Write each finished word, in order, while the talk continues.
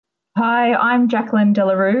Hi, I'm Jacqueline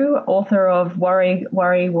Delarue, author of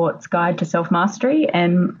Wart's Guide to Self-Mastery,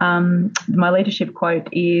 and my leadership quote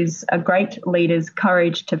is, "A great leader's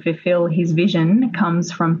courage to fulfill his vision comes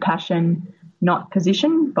from passion, not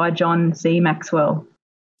position," by John C. Maxwell.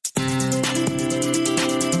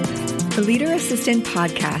 The Leader Assistant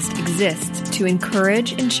podcast exists to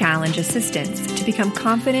encourage and challenge assistants to become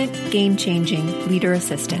confident, game-changing leader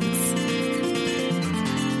assistants.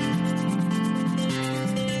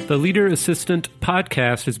 The Leader Assistant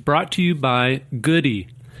podcast is brought to you by Goody.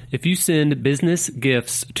 If you send business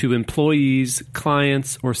gifts to employees,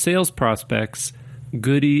 clients, or sales prospects,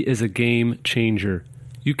 Goody is a game changer.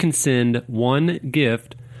 You can send one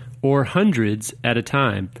gift or hundreds at a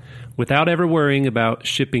time without ever worrying about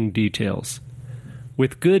shipping details.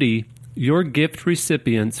 With Goody, your gift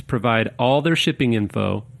recipients provide all their shipping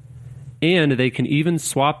info, and they can even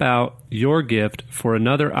swap out your gift for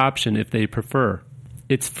another option if they prefer.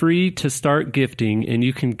 It's free to start gifting, and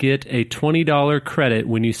you can get a $20 credit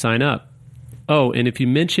when you sign up. Oh, and if you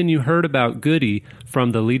mention you heard about Goody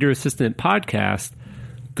from the Leader Assistant podcast,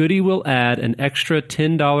 Goody will add an extra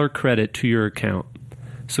 $10 credit to your account.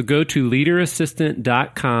 So go to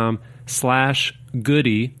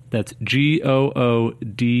leaderassistant.com/Goody, that's GOODY,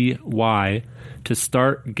 to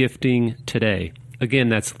start gifting today. Again,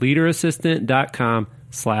 that's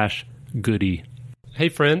leaderassistant.com/Goody. Hey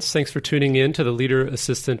friends, thanks for tuning in to the Leader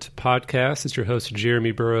Assistant podcast. It's your host,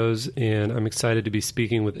 Jeremy Burrows, and I'm excited to be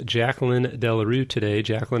speaking with Jacqueline Delarue today.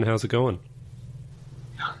 Jacqueline, how's it going?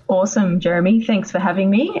 Awesome, Jeremy. Thanks for having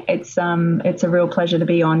me. It's a real pleasure to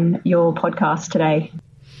be on your podcast today.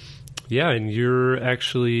 Yeah, and you're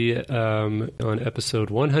actually on episode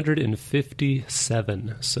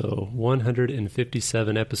 157. So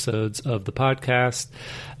 157 episodes of the podcast.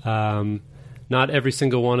 Not every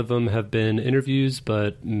single one of them have been interviews,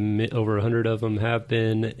 but over 100 of them have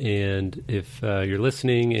been. And if you're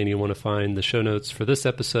listening and you want to find the show notes for this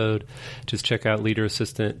episode, just check out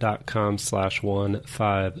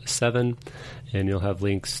leaderassistant.com/157, and you'll have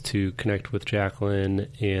links to connect with Jacqueline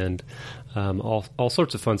and all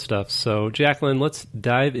sorts of fun stuff. So, Jacqueline, let's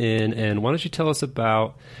dive in. And why don't you tell us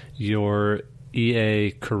about your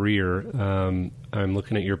EA career? I'm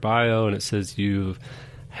looking at your bio, and it says you've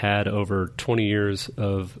had over 20 years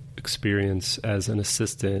of experience as an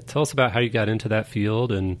assistant. Tell us about how you got into that field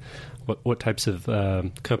and what types of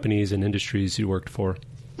companies and industries you worked for.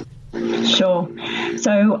 Sure.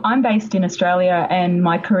 So I'm based in Australia, and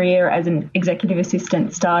my career as an executive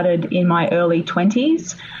assistant started in my early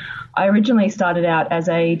 20s. I originally started out as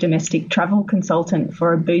a domestic travel consultant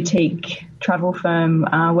for a boutique travel firm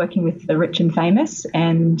working with the rich and famous,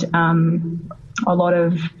 and a lot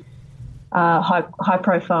of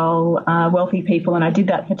high-profile, wealthy people, and I did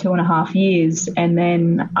that for 2.5 years. And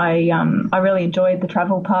then I really enjoyed the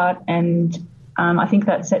travel part, and I think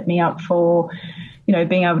that set me up for,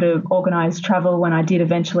 being able to organise travel when I did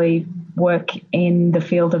eventually work in the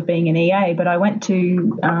field of being an EA. But I went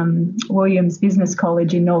to Williams Business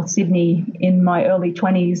College in North Sydney in my early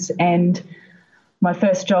 20s, and my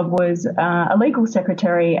first job was a legal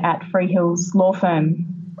secretary at Freehills Law Firm.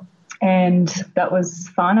 And that was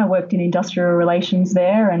fun. I worked in industrial relations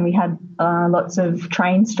there, and we had lots of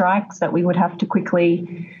train strikes that we would have to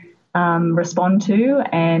quickly respond to.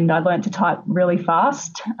 And I learned to type really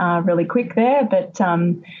fast, really quick there. But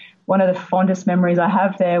one of the fondest memories I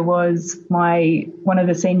have there was one of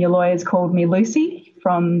the senior lawyers called me Lucy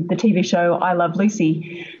from the TV show I Love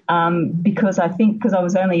Lucy, because I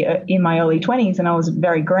was only in my early 20s and I was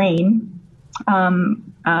very green,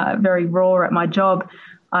 very raw at my job.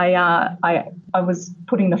 I was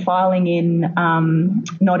putting the filing in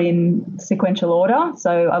not in sequential order,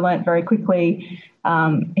 so I learnt very quickly.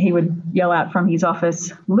 He would yell out from his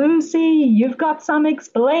office, "Lucy, you've got some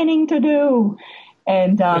explaining to do."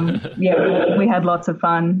 And we had lots of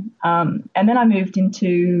fun. And then I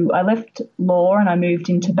left law and I moved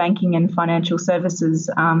into banking and financial services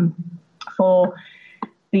for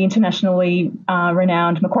the internationally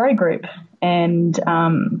renowned Macquarie Group. And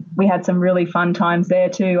we had some really fun times there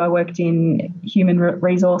too. I worked in human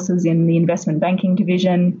resources in the investment banking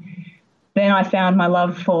division. Then I found my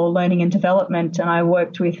love for learning and development, and I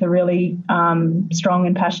worked with a really strong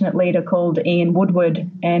and passionate leader called Ian Woodward,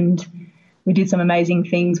 and we did some amazing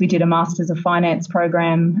things. We did a Masters of Finance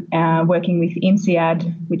program working with INSEAD,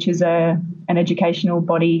 which is an educational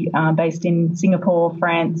body based in Singapore,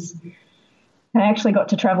 France. I actually got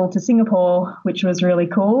to travel to Singapore, which was really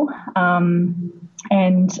cool.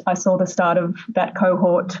 And I saw the start of that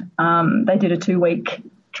cohort. They did a 2-week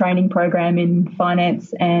training program in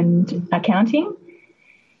finance and accounting.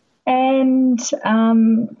 And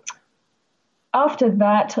After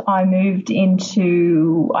that, I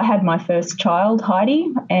had my first child,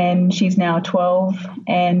 Heidi, and she's now 12.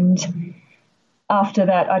 And after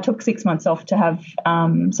that, I took 6 months off to have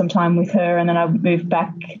some time with her, and then I moved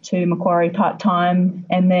back to Macquarie part-time,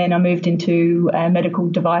 and then I moved into a medical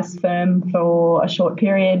device firm for a short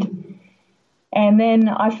period. And then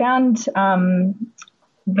I found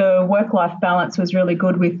the work-life balance was really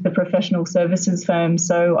good with the professional services firm.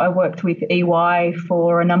 So I worked with EY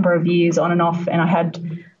for a number of years on and off, and I had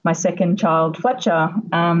my second child, Fletcher.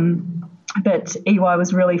 But EY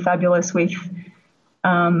was really fabulous with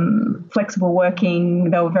flexible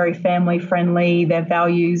working. They were very family-friendly. Their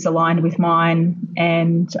values aligned with mine,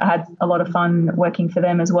 and I had a lot of fun working for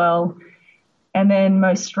them as well. And then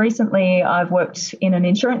most recently, I've worked in an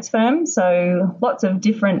insurance firm, so lots of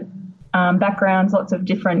different backgrounds, lots of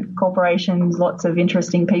different corporations, lots of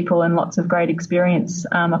interesting people, and lots of great experience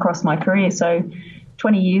across my career. So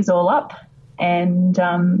 20 years all up, and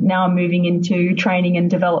now I'm moving into training and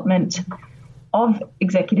development of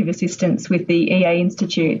executive assistants with the EA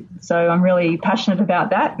Institute. So I'm really passionate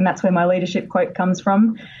about that, and that's where my leadership quote comes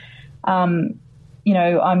from. I'm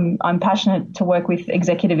passionate to work with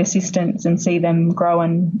executive assistants and see them grow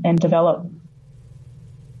and develop.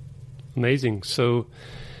 Amazing. So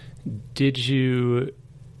did you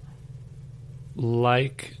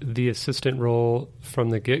like the assistant role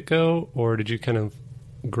from the get-go, or did you kind of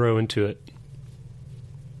grow into it?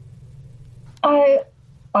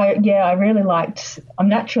 I really liked, I'm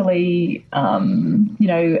naturally,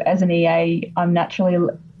 as an EA, I'm naturally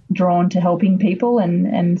drawn to helping people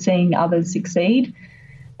and seeing others succeed,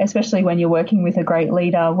 especially when you're working with a great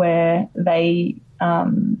leader where they,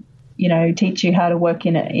 teach you how to work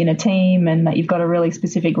in a team, and that you've got a really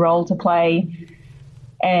specific role to play,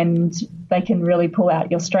 and they can really pull out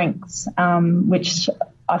your strengths, which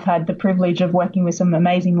I've had the privilege of working with some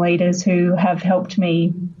amazing leaders who have helped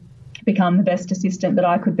me become the best assistant that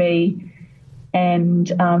I could be. And,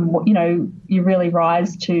 you really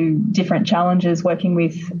rise to different challenges working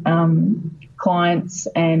with clients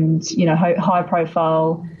and, high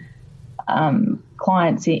profile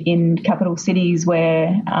clients in capital cities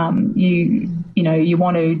where you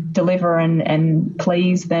want to deliver and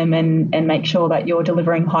please them and make sure that you're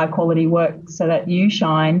delivering high quality work so that you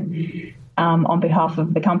shine on behalf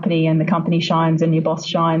of the company, and the company shines and your boss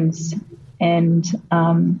shines. And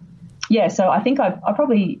so I think I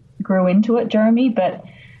probably grew into it, Jeremy, but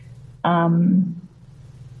I've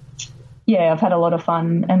had a lot of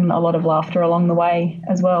fun and a lot of laughter along the way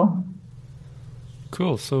as well.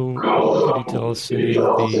 Cool. So could you tell us any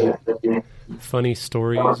of the funny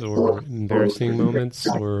stories or embarrassing moments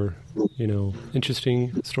or,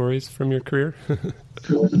 interesting stories from your career?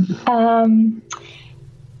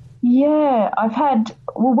 I've had,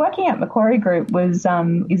 working at Macquarie Group was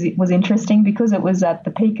interesting because it was at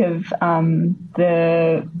the peak of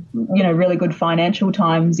the really good financial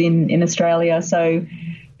times in Australia. So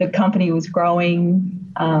the company was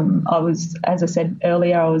growing. As I said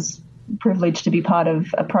earlier, I was privileged to be part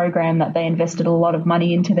of a program that they invested a lot of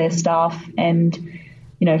money into their staff, and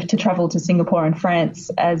to travel to Singapore and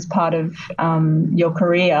France as part of your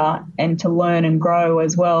career and to learn and grow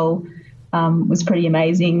as well was pretty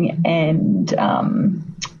amazing. And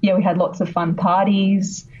we had lots of fun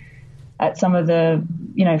parties at some of the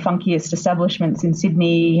funkiest establishments in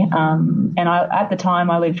Sydney, and at the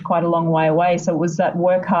time I lived quite a long way away, so it was that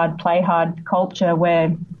work hard, play hard culture where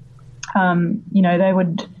they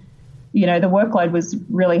would, the workload was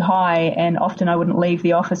really high, and often I wouldn't leave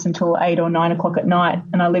the office until 8 or 9 o'clock at night,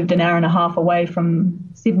 and I lived an hour and a half away from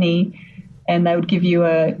Sydney, and they would give you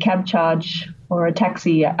a cab charge or a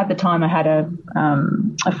taxi. At the time I had a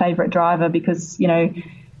favourite driver because, you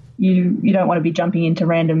don't want to be jumping into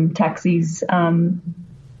random taxis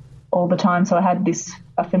all the time. So I had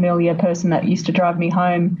a familiar person that used to drive me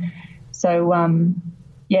home. So,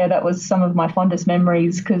 that was some of my fondest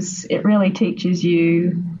memories because it really teaches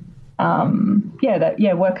you,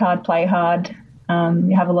 work hard, play hard,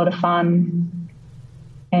 you have a lot of fun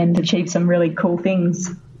and achieve some really cool things.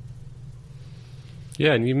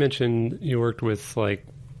 Yeah, and you mentioned you worked with like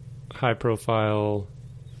high-profile,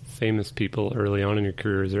 famous people early on in your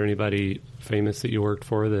career. Is there anybody famous that you worked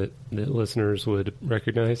for that listeners would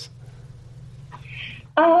recognize?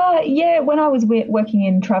 When I was working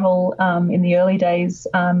in travel in the early days,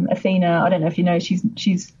 Athena, I don't know if you know,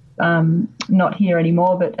 she's not here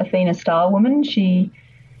anymore, but Athena Starwoman, she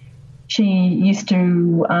used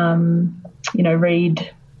to,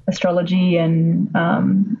 read astrology,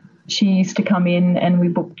 and she used to come in and we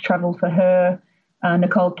booked travel for her.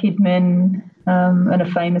 Nicole Kidman, and a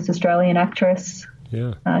famous Australian actress.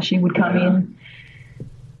 Yeah. She would come in.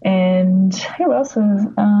 And who else was,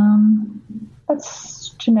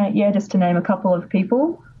 just to name a couple of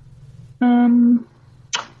people. And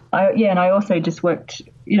I also just worked,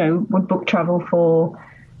 would book travel for,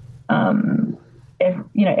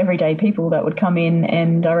 everyday people that would come in.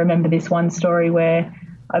 And I remember this one story where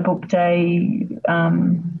I booked a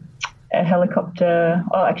helicopter.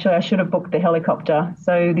 Oh, actually, I should have booked the helicopter.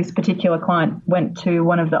 So this particular client went to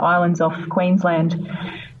one of the islands off Queensland,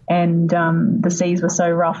 and the seas were so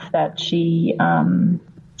rough that she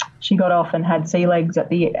got off and had sea legs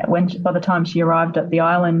by the time she arrived at the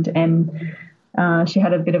island, and she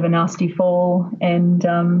had a bit of a nasty fall and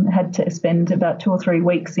had to spend about 2 or 3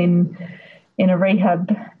 weeks in a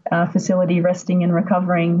rehab facility resting and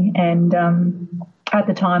recovering. And at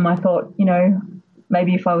the time I thought,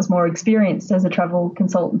 maybe if I was more experienced as a travel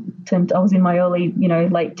consultant, I was in my early,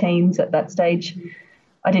 late teens at that stage.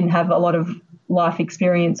 I didn't have a lot of life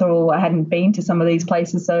experience, or I hadn't been to some of these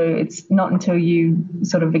places. So it's not until you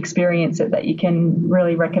sort of experience it that you can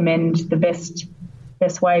really recommend the best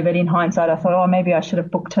way. But in hindsight, I thought, maybe I should have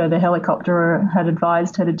booked her the helicopter or had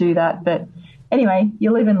advised her to do that. But anyway,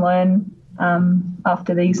 you live and learn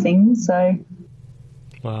after these things. So,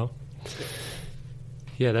 wow,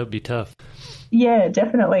 yeah, that would be tough. Yeah,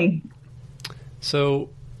 definitely. So,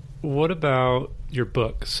 what about your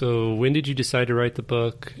book? So, when did you decide to write the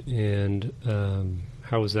book, and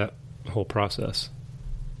how was that whole process?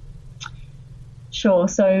 Sure.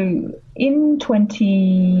 So, in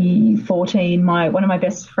 2014, one of my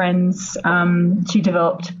best friends, she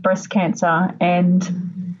developed breast cancer, and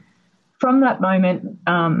from that moment,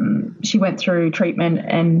 she went through treatment,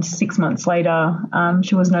 and 6 months later,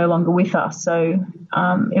 she was no longer with us. So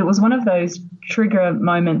it was one of those trigger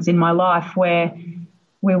moments in my life where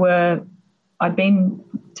I'd been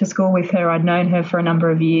to school with her. I'd known her for a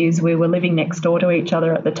number of years. We were living next door to each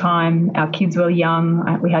other at the time. Our kids were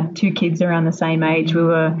young. We had 2 kids around the same age. We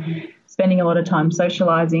were spending a lot of time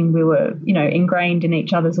socializing. We were, ingrained in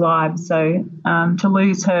each other's lives. So to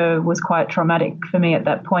lose her was quite traumatic for me at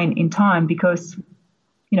that point in time, because,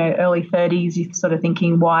 early 30s, you're sort of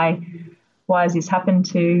thinking, why has this happened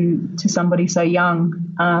to somebody so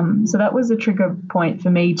young? So that was a trigger point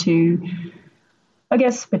for me to, I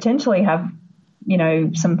guess, potentially have,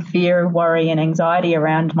 some fear, worry and anxiety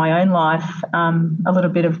around my own life, a little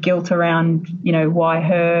bit of guilt around, why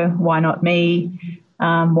her, why not me?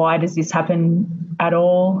 Why does this happen at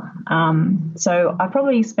all? So I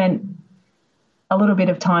probably spent a little bit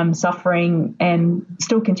of time suffering and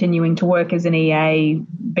still continuing to work as an EA,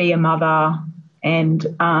 be a mother. And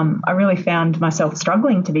I really found myself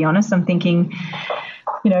struggling, to be honest. I'm thinking,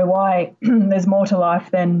 why there's more to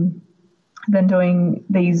life than doing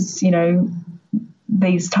these,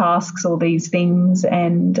 these tasks or these things.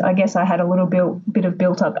 And I guess I had a little bit of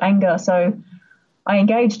built up anger. So I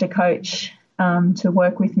engaged a coach to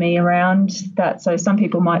work with me around that. So some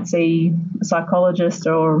people might see a psychologist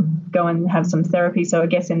or go and have some therapy. So I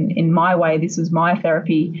guess in my way, this was my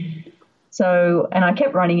therapy. So, and I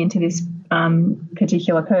kept running into this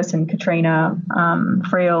particular person, Katrina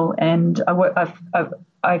Friel, and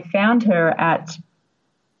I found her at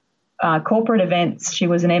corporate events. She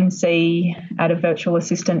was an MC at a virtual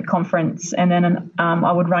assistant conference, and then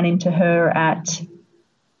I would run into her at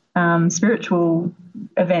spiritual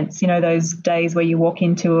events, those days where you walk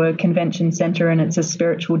into a convention center and it's a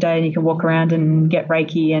spiritual day and you can walk around and get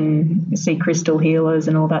Reiki and see crystal healers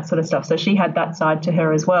and all that sort of stuff. So she had that side to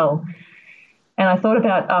her as well. And I thought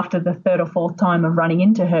about, after the 3rd or 4th time of running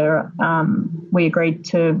into her, we agreed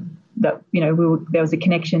to that, there was a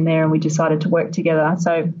connection there, and we decided to work together.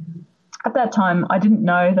 So at that time, I didn't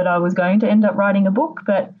know that I was going to end up writing a book,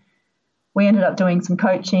 but we ended up doing some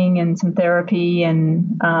coaching and some therapy,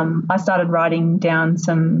 and I started writing down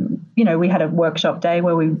some, we had a workshop day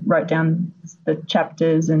where we wrote down the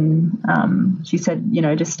chapters, and she said,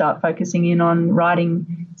 just start focusing in on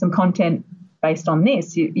writing some content based on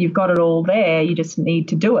this. You've got it all there. You just need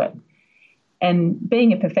to do it. And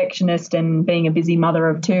being a perfectionist and being a busy mother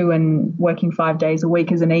of 2 and working 5 days a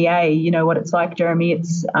week as an EA, you know what it's like, Jeremy.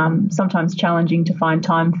 It's sometimes challenging to find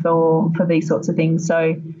time for these sorts of things.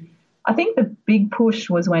 So I think the big push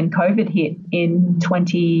was when COVID hit in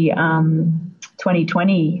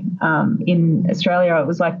 2020 in Australia. It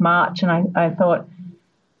was like March, and I thought,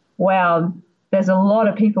 wow, there's a lot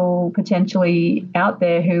of people potentially out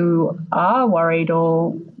there who are worried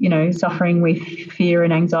or, suffering with fear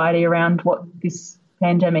and anxiety around what this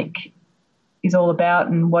pandemic is all about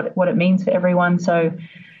and what it means for everyone. So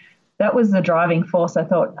that was the driving force. I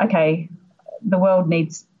thought, okay, the world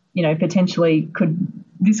needs, potentially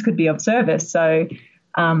this could be of service. So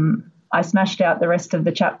I smashed out the rest of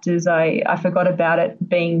the chapters. I forgot about it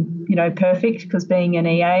being, perfect, because being an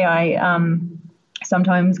EA, I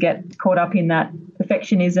sometimes get caught up in that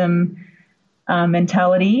perfectionism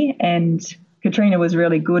mentality. And Katrina was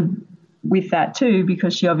really good with that too,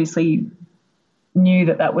 because she obviously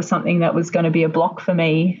knew that was something that was going to be a block for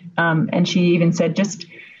me. And she even said, just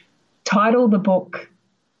title the book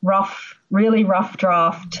really rough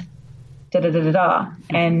draft, da-da-da-da-da.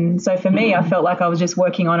 And so for me, I felt like I was just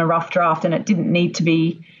working on a rough draft, and it didn't need to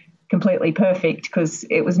be completely perfect, because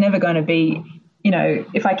it was never going to be,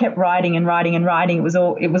 if I kept writing and writing and writing, it was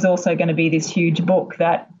also going to be this huge book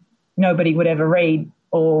that nobody would ever read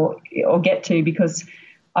or get to, because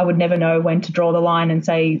I would never know when to draw the line and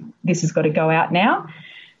say, this has got to go out now.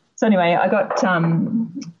 So anyway, I got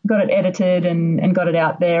it edited and got it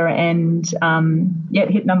out there, and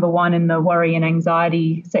it hit number 1 in the worry and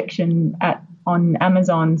anxiety section on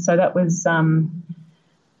Amazon. So that was a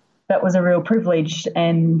real privilege.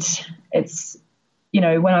 And it's,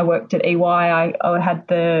 when I worked at EY, I had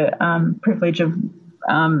the privilege of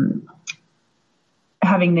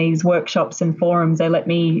having these workshops and forums. They let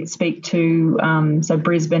me speak to so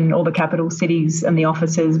Brisbane, all the capital cities, and the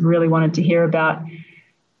offices really wanted to hear about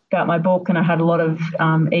my book, and I had a lot of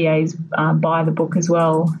EAs buy the book as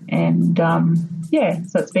well. And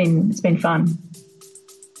so it's been fun.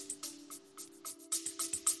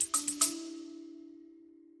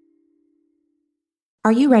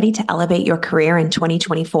 Are you ready to elevate your career in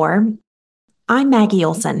 2024? I'm Maggie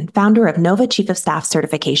Olson, founder of Nova Chief of Staff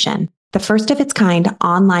Certification, the first of its kind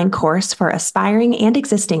online course for aspiring and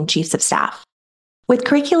existing chiefs of staff. With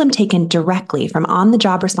curriculum taken directly from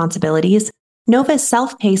on-the-job responsibilities, Nova's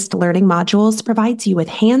self-paced learning modules provides you with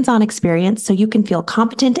hands-on experience so you can feel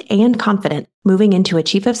competent and confident moving into a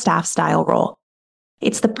chief of staff style role.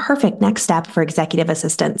 It's the perfect next step for executive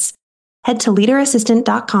assistants. Head to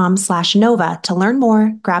leaderassistant.com/Nova to learn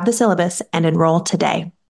more, grab the syllabus, and enroll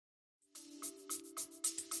today.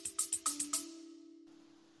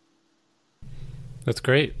 That's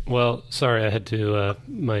great. Well, sorry, I had to,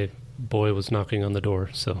 my boy was knocking on the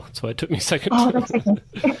door, so that's why it took me a second. Oh, that's okay.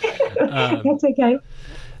 That's okay.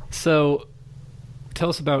 So tell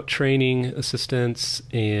us about training assistants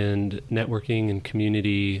and networking and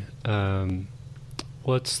community.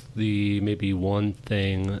 What's the maybe one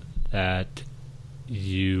thing that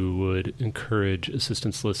you would encourage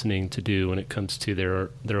assistants listening to do when it comes to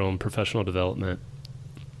their own professional development?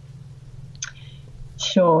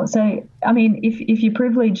 Sure. So, I mean, if you're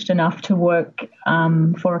privileged enough to work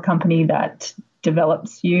for a company that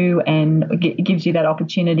develops you and gives you that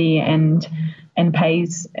opportunity and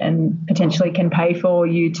pays and potentially can pay for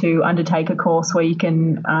you to undertake a course where you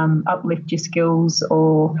can uplift your skills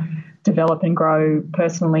or develop and grow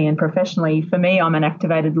personally and professionally. For me, I'm an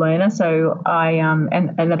activated learner, so I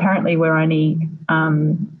and apparently we're only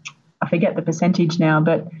I forget the percentage now,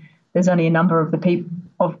 but there's only a number of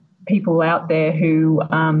people out there who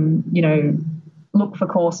look for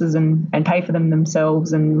courses and pay for them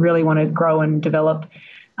themselves and really want to grow and develop.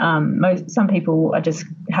 Some people are just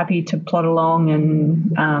happy to plod along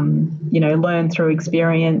and learn through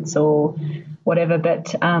experience or whatever.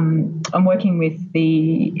 But I'm working with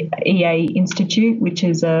the EA Institute, which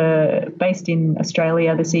is based in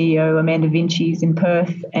Australia. The CEO, Amanda Vinci, is in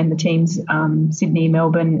Perth, and the team's Sydney,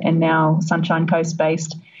 Melbourne, and now Sunshine Coast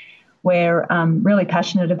based. We're really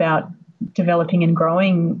passionate about developing and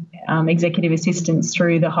growing executive assistants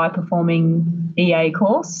through the high-performing EA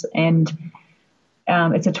course. And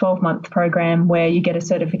it's a 12-month program where you get a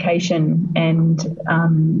certification and,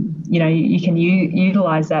 you can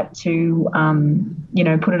utilise that to,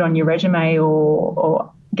 put it on your resume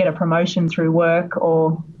or get a promotion through work.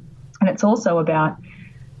 And it's also about,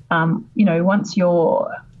 once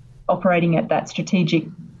you're operating at that strategic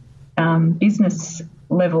business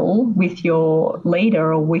level with your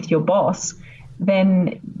leader or with your boss,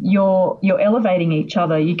 then you're elevating each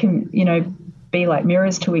other. You can, be like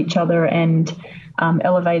mirrors to each other and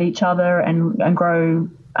elevate each other and grow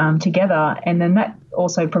together. And then that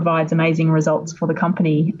also provides amazing results for the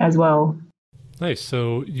company as well. Nice.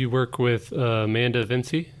 So you work with Amanda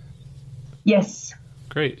Vinci? Yes.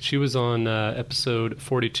 Great. She was on episode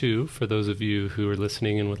 42 for those of you who are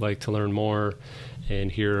listening and would like to learn more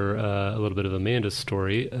and hear a little bit of Amanda's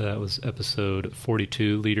story. That was episode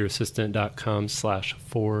 42,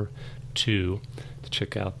 leaderassistant.com/42 to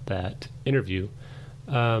check out that interview.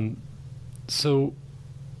 So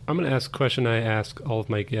I'm going to ask a question I ask all of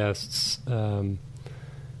my guests.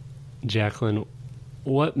 Jacqueline,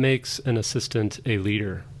 what makes an assistant a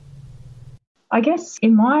leader? I guess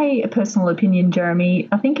in my personal opinion, Jeremy,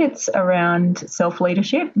 I think it's around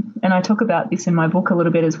self-leadership. And I talk about this in my book a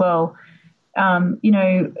little bit as well.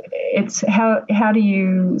 It's how do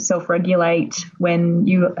you self-regulate when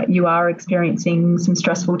you are experiencing some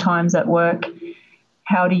stressful times at work?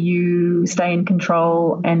 How do you stay in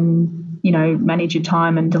control and, manage your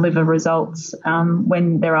time and deliver results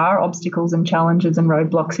when there are obstacles and challenges and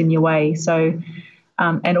roadblocks in your way? So,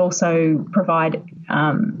 and also provide,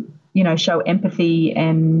 show empathy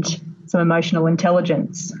and some emotional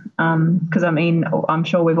intelligence. Because, I'm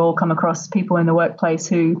sure we've all come across people in the workplace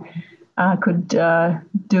who could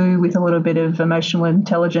do with a little bit of emotional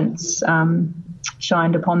intelligence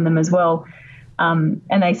shined upon them as well. And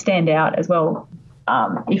they stand out as well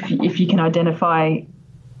if you can identify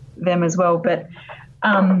them as well. But,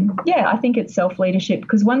 I think it's self-leadership,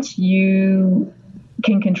 because once you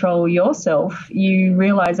can control yourself, you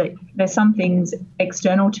realize that there's some things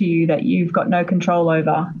external to you that you've got no control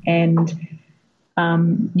over, and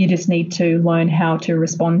you just need to learn how to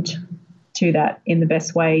respond to that in the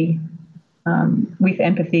best way, with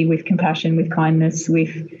empathy, with compassion, with kindness,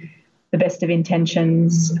 with the best of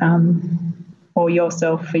intentions for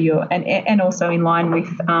yourself, and also in line with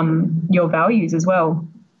your values as well.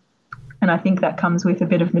 And I think that comes with a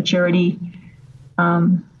bit of maturity.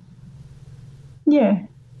 Yeah,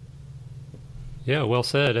 well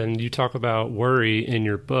said. And you talk about worry in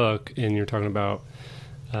your book, and you're talking about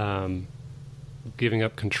giving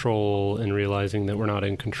up control and realizing that we're not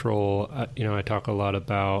in control. I talk a lot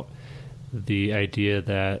about the idea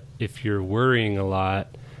that if you're worrying a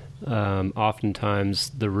lot,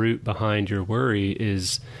 oftentimes the root behind your worry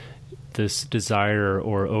is this desire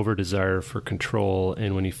or over-desire for control.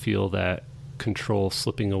 And when you feel that control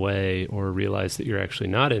slipping away, or realize that you're actually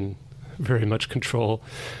not in very much control,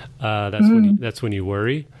 that's when you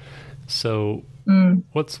worry. So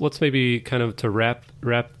what's maybe kind of to wrap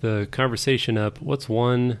the conversation up, what's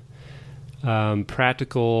one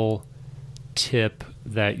practical tip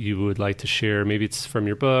that you would like to share? Maybe it's from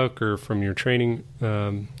your book or from your training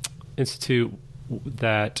institute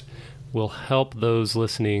that will help those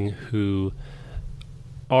listening who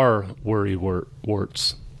are worry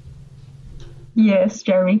warts. Yes,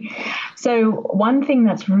 Jeremy. So one thing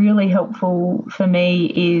that's really helpful for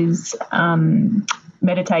me is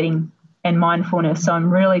meditating and mindfulness. So I'm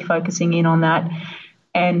really focusing in on that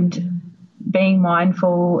and being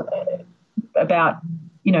mindful about,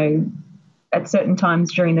 at certain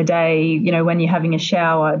times during the day, when you're having a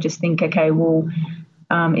shower, just think, okay, well,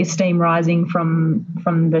 is steam rising from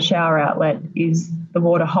the shower outlet? Is the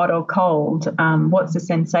water hot or cold? What's the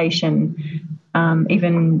sensation?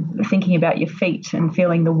 Even thinking about your feet and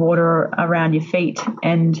feeling the water around your feet,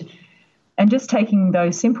 and just taking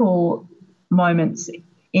those simple moments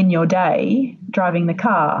in your day, driving the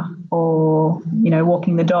car or,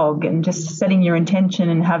 walking the dog, and just setting your intention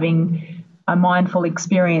and having a mindful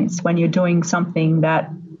experience when you're doing something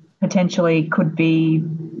that potentially could be,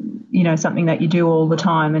 something that you do all the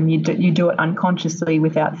time, and you do it unconsciously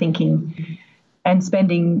without thinking, and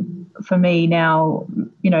spending, for me now,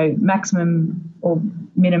 maximum or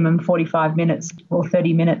minimum 45 minutes or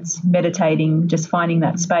 30 minutes meditating, just finding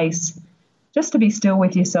that space just to be still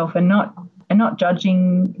with yourself and not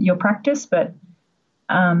judging your practice, but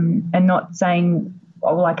and not saying,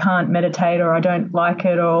 oh, well, I can't meditate, or I don't like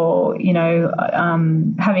it, or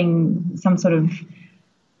having some sort of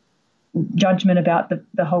judgment about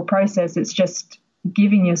the whole process. It's just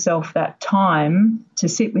giving yourself that time to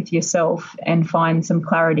sit with yourself and find some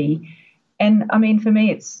clarity. And for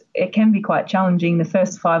me, it can be quite challenging. The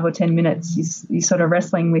first 5 or 10 minutes, you're sort of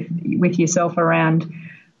wrestling with yourself around,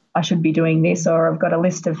 I should be doing this, or I've got a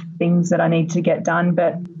list of things that I need to get done.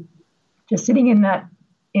 But just sitting in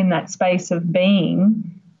that space of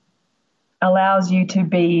being allows you to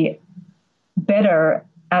be better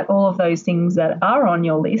at all of those things that are on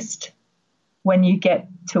your list when you get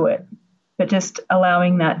to it. But just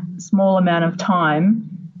allowing that small amount of time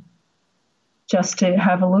just to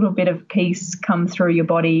have a little bit of peace come through your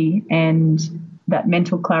body and that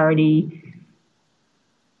mental clarity.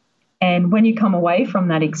 And when you come away from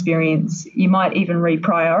that experience, you might even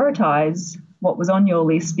reprioritize what was on your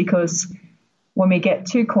list, because when we get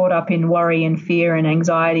too caught up in worry and fear and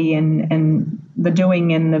anxiety and the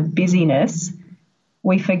doing and the busyness,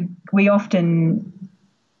 we often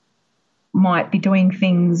might be doing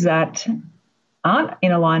things that aren't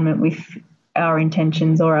in alignment with our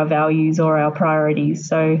intentions or our values or our priorities.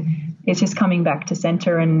 So it's just coming back to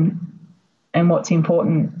center and what's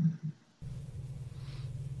important.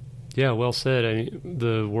 Yeah, well said.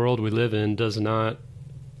 The world we live in does not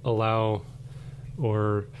allow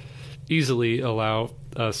or easily allow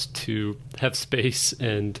us to have space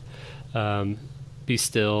and be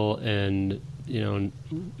still, and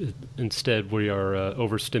instead we are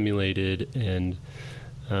overstimulated and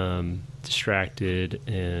distracted,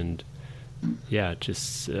 and I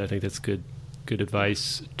think that's good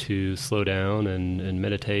advice to slow down and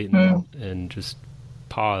meditate and just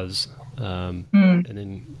pause, and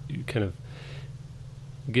then you kind of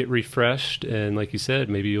get refreshed, and like you said,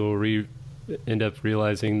 maybe you'll end up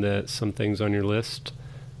realizing that some things on your list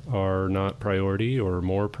are not priority or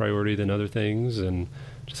more priority than other things, and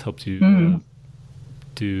just helps you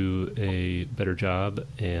do a better job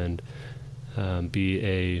and be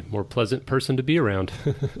a more pleasant person to be around.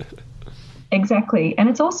 Exactly. And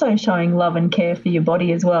it's also showing love and care for your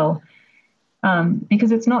body as well.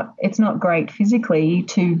 Because it's not great physically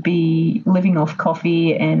to be living off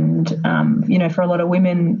coffee, and for a lot of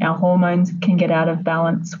women, our hormones can get out of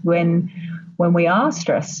balance when we are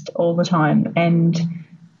stressed all the time, and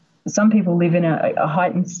some people live in a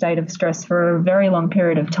heightened state of stress for a very long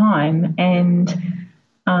period of time, and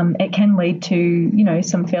it can lead to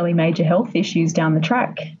some fairly major health issues down the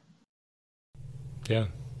track. Yeah,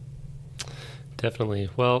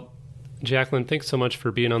 definitely. Well, Jacqueline, thanks so much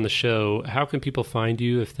for being on the show. How can people find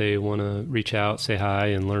you if they want to reach out, say hi,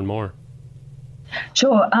 and learn more?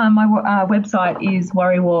 Sure. My website is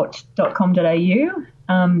worrywart.com.au.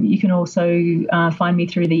 You can also find me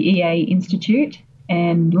through the EA Institute,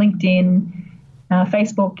 and LinkedIn,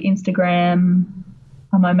 Facebook, Instagram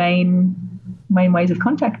are my main ways of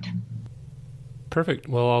contact. Perfect.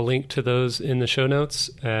 Well, I'll link to those in the show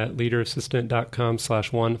notes at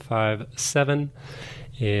leaderassistant.com/157.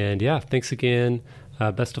 And thanks again.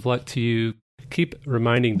 Best of luck to you. Keep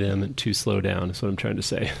reminding them to slow down, is what I'm trying to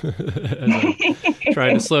say. I'm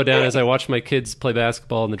trying to slow down as I watch my kids play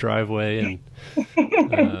basketball in the driveway. And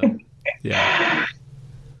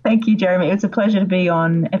Thank you, Jeremy. It was a pleasure to be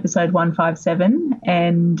on episode 157.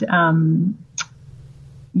 And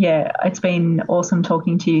it's been awesome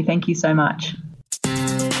talking to you. Thank you so much.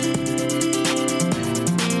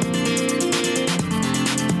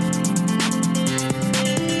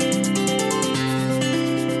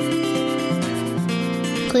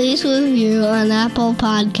 Please review on Apple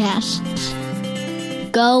Podcasts.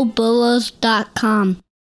 GoBulls.com